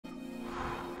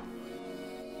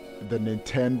the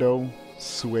Nintendo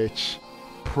Switch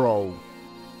Pro,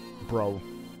 bro.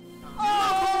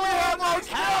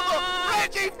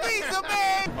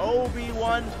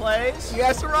 Obi-Wan plays.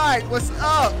 Yes, right. What's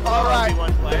up? All right.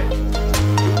 Obi-Wan plays.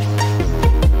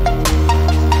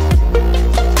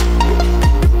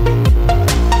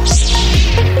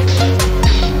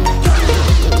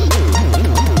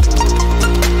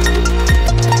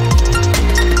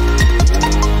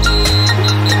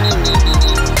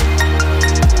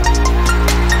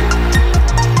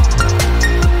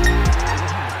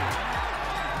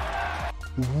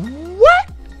 What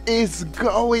is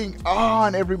going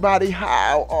on, everybody?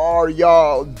 How are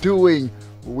y'all doing?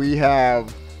 We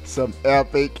have some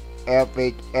epic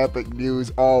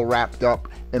news all wrapped up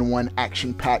in one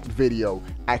action-packed video.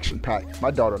 Action-packed.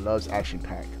 My daughter loves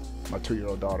action-packed. My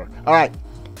 2-year-old daughter. All right,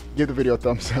 give the video a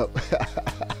thumbs up.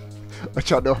 What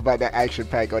y'all know about that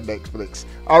action-pack on Netflix?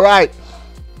 All right,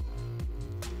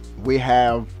 we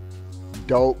have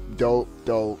dope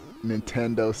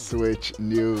Nintendo Switch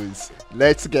news.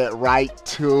 Let's get right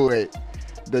to it.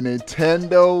 The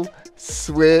Nintendo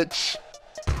Switch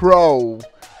Pro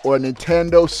or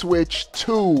Nintendo Switch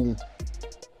 2,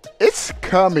 it's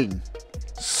coming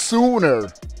sooner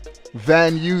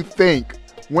than you think.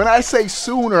 When I say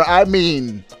sooner, I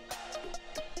mean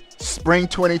spring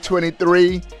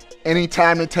 2023.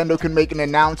 Anytime Nintendo can make an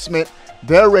announcement,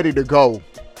 they're ready to go.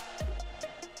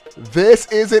 This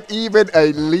isn't even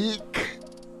a leak,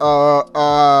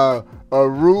 a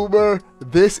rumor.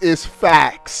 This is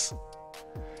facts.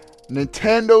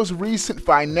 Nintendo's recent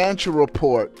financial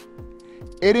report,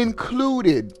 it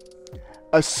included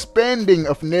a spending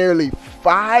of nearly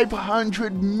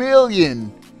 $500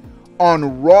 million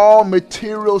on raw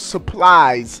material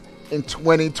supplies in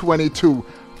 2022.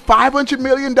 $500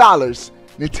 million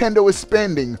Nintendo is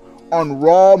spending on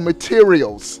raw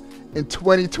materials in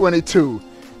 2022.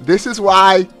 This is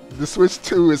why the Switch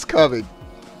 2 is coming.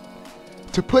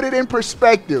 To put it in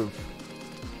perspective,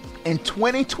 in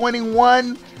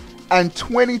 2021 and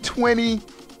 2020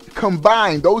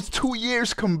 combined, those 2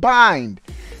 years combined,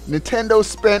 Nintendo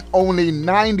spent only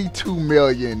 $92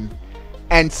 million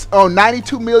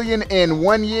in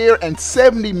 1 year and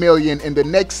 $70 million in the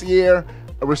next year,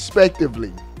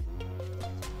 respectively.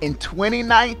 In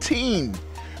 2019,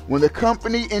 when the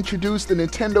company introduced the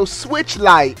Nintendo Switch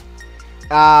Lite,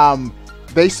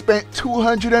 they spent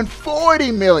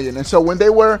 $240 million, and so when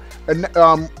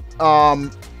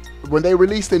they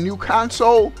released a new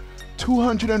console,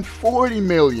 $240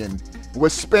 million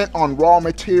was spent on raw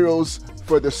materials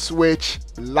for the Switch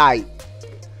Lite.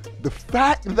 The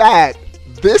fact that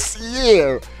this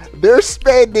year they're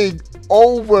spending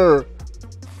over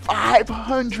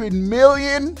 $500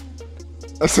 million,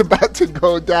 it's about to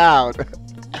go down.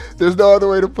 There's no other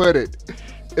way to put it.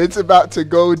 It's about to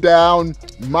go down.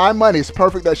 My money. It's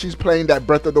perfect that she's playing that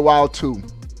Breath of the Wild 2.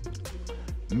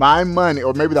 My money,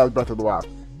 or maybe that was Breath of the Wild.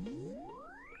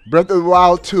 Breath of the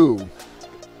Wild 2.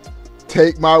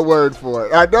 Take my word for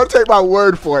it. I don't take my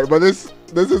word for it, but this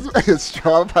is a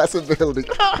strong possibility.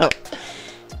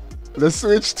 The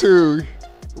Switch 2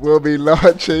 will be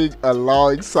launching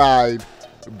alongside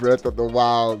Breath of the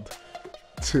Wild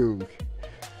 2.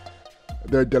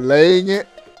 They're delaying it.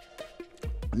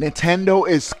 Nintendo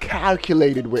is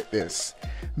calculated with this.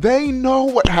 They know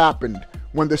what happened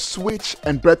when the Switch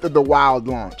and Breath of the Wild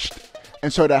launched.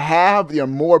 And so to have their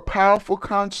more powerful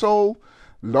console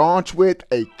launch with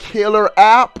a killer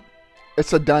app,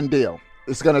 it's a done deal.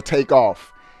 It's going to take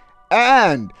off.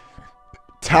 And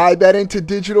tie that into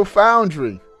Digital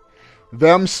Foundry.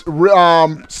 Them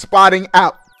spotting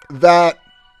out that,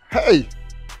 hey,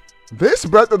 this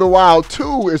Breath of the Wild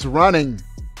 2 is running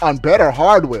on better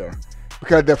hardware.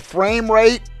 Because the frame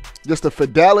rate, just the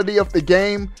fidelity of the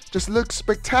game, just looks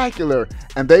spectacular.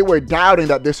 And they were doubting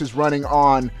that this is running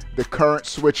on the current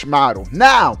Switch model.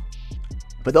 Now,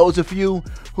 for those of you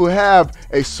who have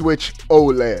a Switch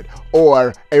OLED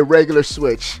or a regular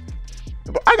Switch,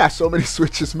 I got so many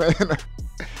Switches, man.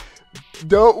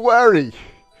 Don't worry.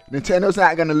 Nintendo's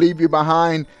not going to leave you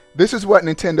behind. This is what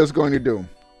Nintendo's going to do.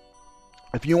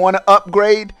 If you want to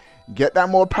upgrade, get that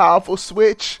more powerful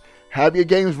Switch. Have your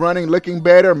games running, looking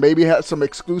better, maybe have some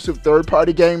exclusive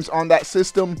third-party games on that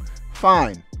system,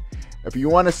 fine. If you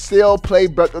want to still play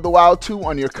Breath of the Wild 2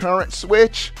 on your current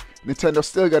Switch, Nintendo's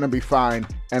still going to be fine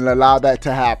and allow that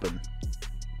to happen.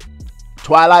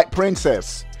 Twilight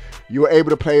Princess, you were able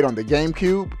to play it on the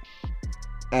GameCube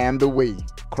and the Wii,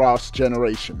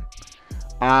 cross-generation.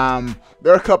 There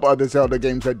are a couple other Zelda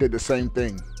games that did the same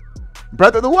thing.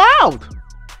 Breath of the Wild!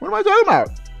 What am I talking about?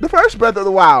 The first Breath of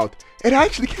the Wild. It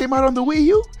actually came out on the Wii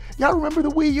U. Y'all remember the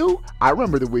Wii U? I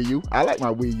remember the Wii U. I like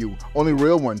my Wii U. Only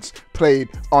real ones played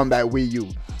on that Wii U.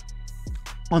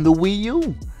 On the Wii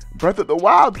U, Breath of the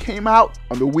Wild came out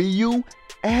on the Wii U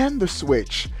and the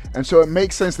Switch. And so it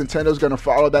makes sense Nintendo's going to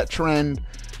follow that trend.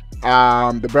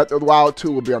 The Breath of the Wild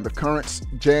 2 will be on the current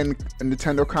gen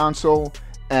Nintendo console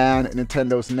and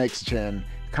Nintendo's next gen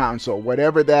console,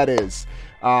 whatever that is.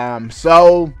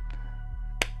 So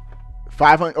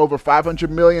over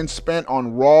 500 million spent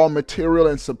on raw material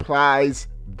and supplies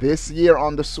this year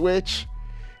on the Switch.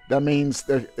 That means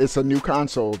it's a new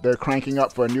console. They're cranking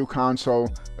up for a new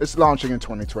console. It's launching in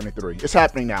 2023. It's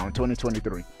happening now in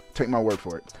 2023. Take my word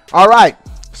for it. All right.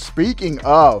 Speaking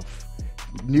of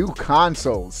new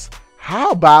consoles,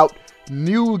 how about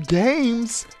new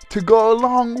games to go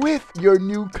along with your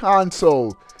new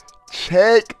console?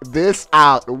 Check this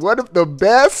out. One of the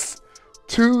best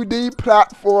 2D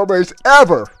platformers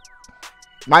ever.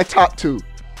 My top 2.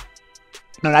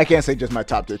 And I can't say just my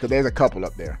top 2 because there's a couple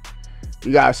up there.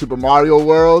 You got Super Mario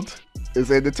World is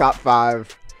in the top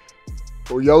 5.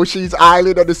 Yoshi's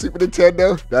Island on the Super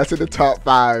Nintendo, that's in the top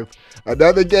 5.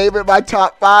 Another game in my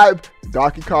top 5,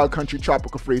 Donkey Kong Country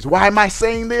Tropical Freeze. Why am I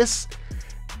saying this?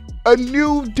 A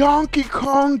new Donkey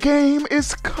Kong game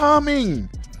is coming.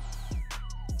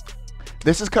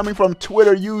 This is coming from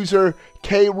Twitter user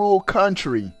K-Rule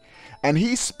Country. And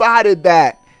he spotted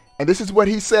that. And this is what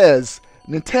he says.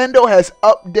 Nintendo has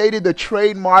updated the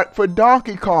trademark for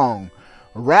Donkey Kong.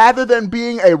 Rather than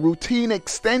being a routine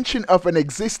extension of an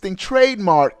existing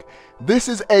trademark, this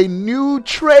is a new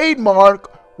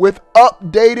trademark with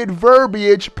updated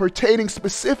verbiage pertaining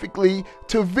specifically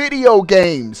to video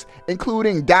games,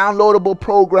 including downloadable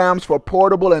programs for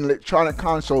portable and electronic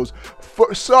consoles.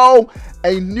 So,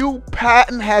 a new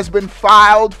patent has been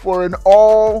filed for an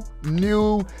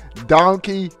all-new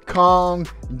Donkey Kong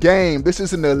game. This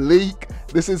isn't a leak.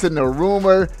 This isn't a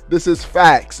rumor. This is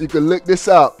facts. You can look this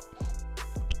up.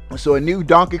 So a new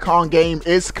Donkey Kong game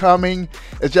is coming.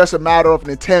 It's just a matter of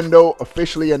Nintendo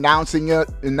officially announcing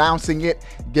it,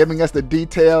 giving us the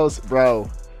details. Bro,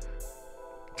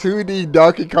 2D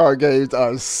Donkey Kong games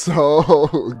are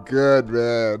so good,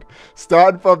 man.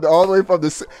 Starting from all the way from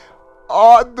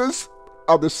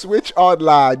on the Switch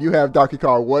Online, you have Donkey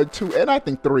Kong 1, 2, and I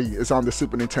think 3 is on the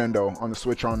Super Nintendo on the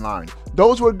Switch Online.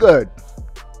 Those were good.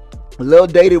 A little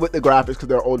dated with the graphics because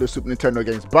they're older Super Nintendo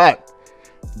games, but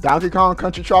Donkey Kong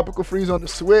Country Tropical Freeze on the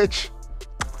Switch,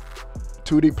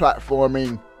 2D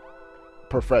platforming,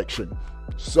 perfection.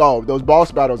 So those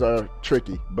boss battles are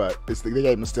tricky, but the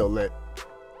game is still lit.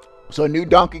 So a new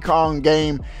Donkey Kong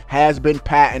game has been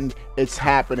patented. It's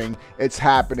happening. It's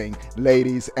happening,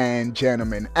 ladies and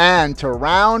gentlemen. And to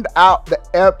round out the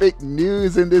epic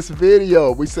news in this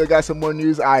video, we still got some more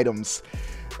news items.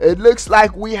 It looks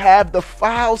like we have the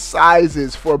file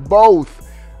sizes for both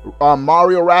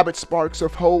Mario Rabbids Sparks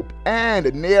of Hope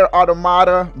and Nier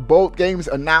Automata, both games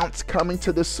announced coming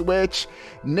to the Switch.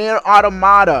 Nier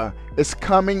Automata is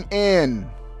coming in.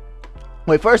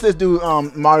 Wait, first let's do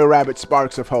Mario Rabbids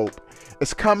Sparks of Hope.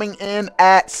 It's coming in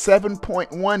at 7.1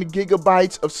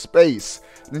 gigabytes of space.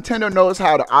 Nintendo knows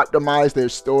how to optimize their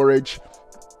storage.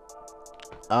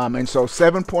 And so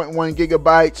 7.1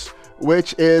 gigabytes,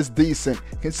 which is decent.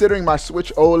 Considering my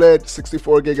Switch OLED,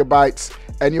 64 gigabytes,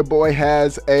 and your boy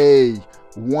has a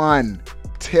 1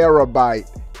 terabyte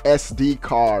SD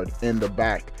card in the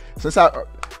back. Since I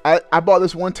bought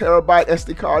this 1 terabyte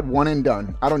SD card, one and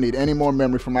done. I don't need any more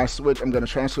memory for my Switch. I'm going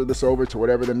to transfer this over to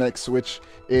whatever the next Switch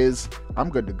is. I'm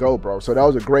good to go, bro. So that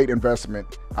was a great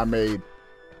investment I made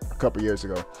a couple years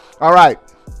ago. All right.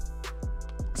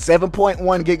 7.1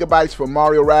 gigabytes for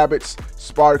Mario Rabbids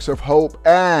Sparks of Hope.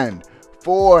 And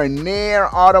for Nier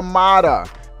Automata,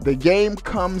 the game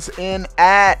comes in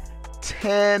at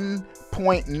 10.9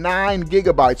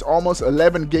 gigabytes, almost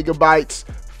 11 gigabytes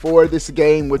for this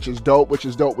game, which is dope, which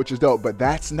is dope, which is dope. But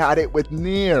that's not it with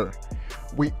Nier.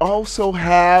 We also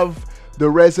have the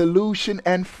resolution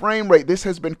and frame rate. This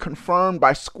has been confirmed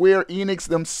by Square Enix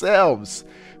themselves.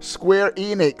 Square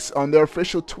Enix on their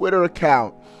official Twitter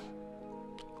account.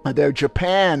 Their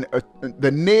Japan,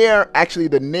 the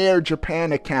Nier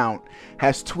Japan account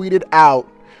has tweeted out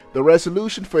the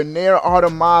resolution for Nier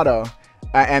Automata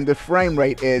and the frame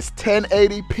rate is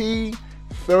 1080p,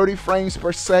 30 frames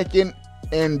per second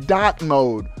in dock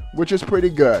mode, which is pretty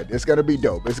good. It's gonna be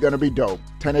dope. It's gonna be dope.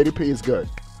 1080p is good.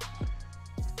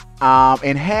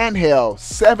 In handheld,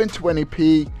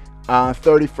 720p,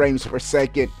 30 frames per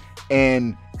second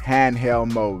in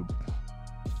handheld mode.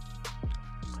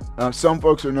 Some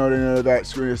folks are noting that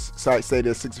screen site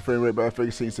stated 60 frame rate, but I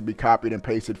figure seems to be copied and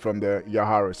pasted from the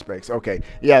Yahara specs. Okay,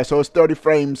 yeah, so it's 30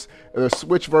 frames. The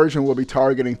Switch version will be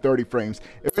targeting 30 frames.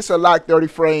 If it's a lot 30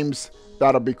 frames,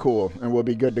 that'll be cool and we'll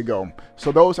be good to go.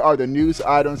 So those are the news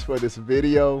items for this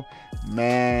video.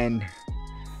 Man,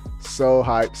 so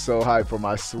hyped for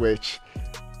my Switch.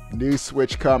 New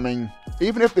Switch coming.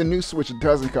 Even if the new Switch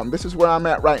doesn't come, this is where I'm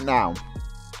at right now.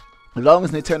 As long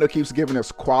as Nintendo keeps giving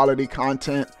us quality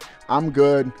content, I'm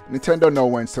good. Nintendo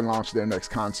knows when to launch their next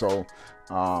console.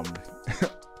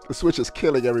 The Switch is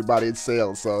killing everybody in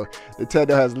sales, so Nintendo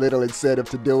has little incentive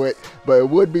to do it. But it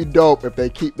would be dope if they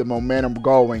keep the momentum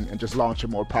going and just launch a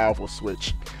more powerful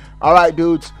Switch. All right,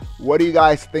 dudes, what do you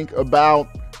guys think about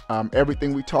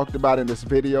everything we talked about in this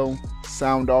video?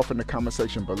 Sound off in the comment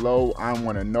section below. I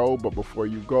want to know. But before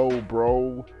you go,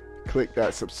 bro, click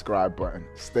that subscribe button.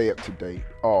 Stay up to date.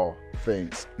 All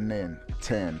things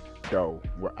Nintendo.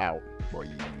 We're out, boy.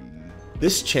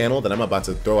 This channel that I'm about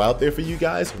to throw out there for you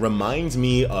guys reminds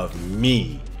me of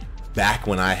me back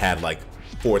when I had like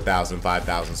 4,000,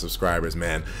 5,000 subscribers,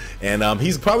 man. And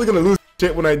he's probably gonna lose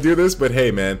shit when I do this, but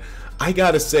hey, man, I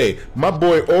gotta say, my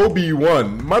boy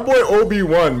Obi-Wan,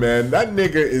 man, that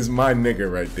nigga is my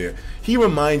nigga right there. He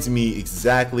reminds me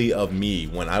exactly of me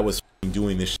when I was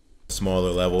doing this shit at a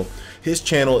smaller level. His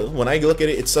channel, when I look at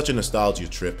it, it's such a nostalgia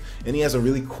trip, and he has a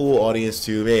really cool audience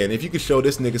too. Man, if you could show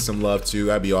this nigga some love too,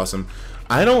 that'd be awesome.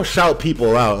 I don't shout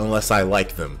people out unless I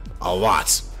like them. A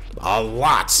lot.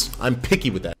 I'm picky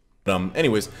with that.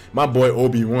 Anyways, my boy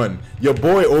Obi-Wan, your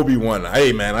boy Obi-Wan.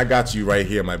 Hey man, I got you right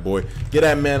here, my boy. Get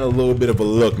that man a little bit of a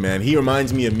look, man. He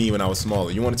reminds me of me when I was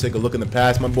smaller. You want to take a look in the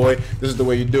past, my boy? This is the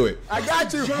way you do it. I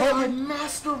got you, Jedi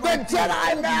Master. The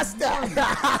Jedi Master.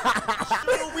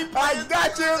 I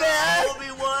got you, man.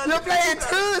 You're playing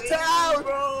 2 towns.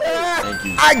 Thank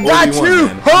you. I got Obi-Wan, you,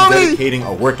 man. homie. I'm dedicating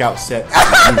a workout set to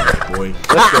you, my boy.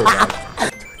 Let's go,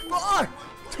 guys. 24,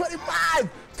 25,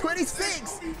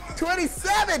 26,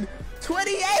 27,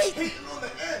 28. He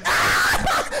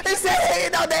said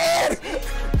hating on the end.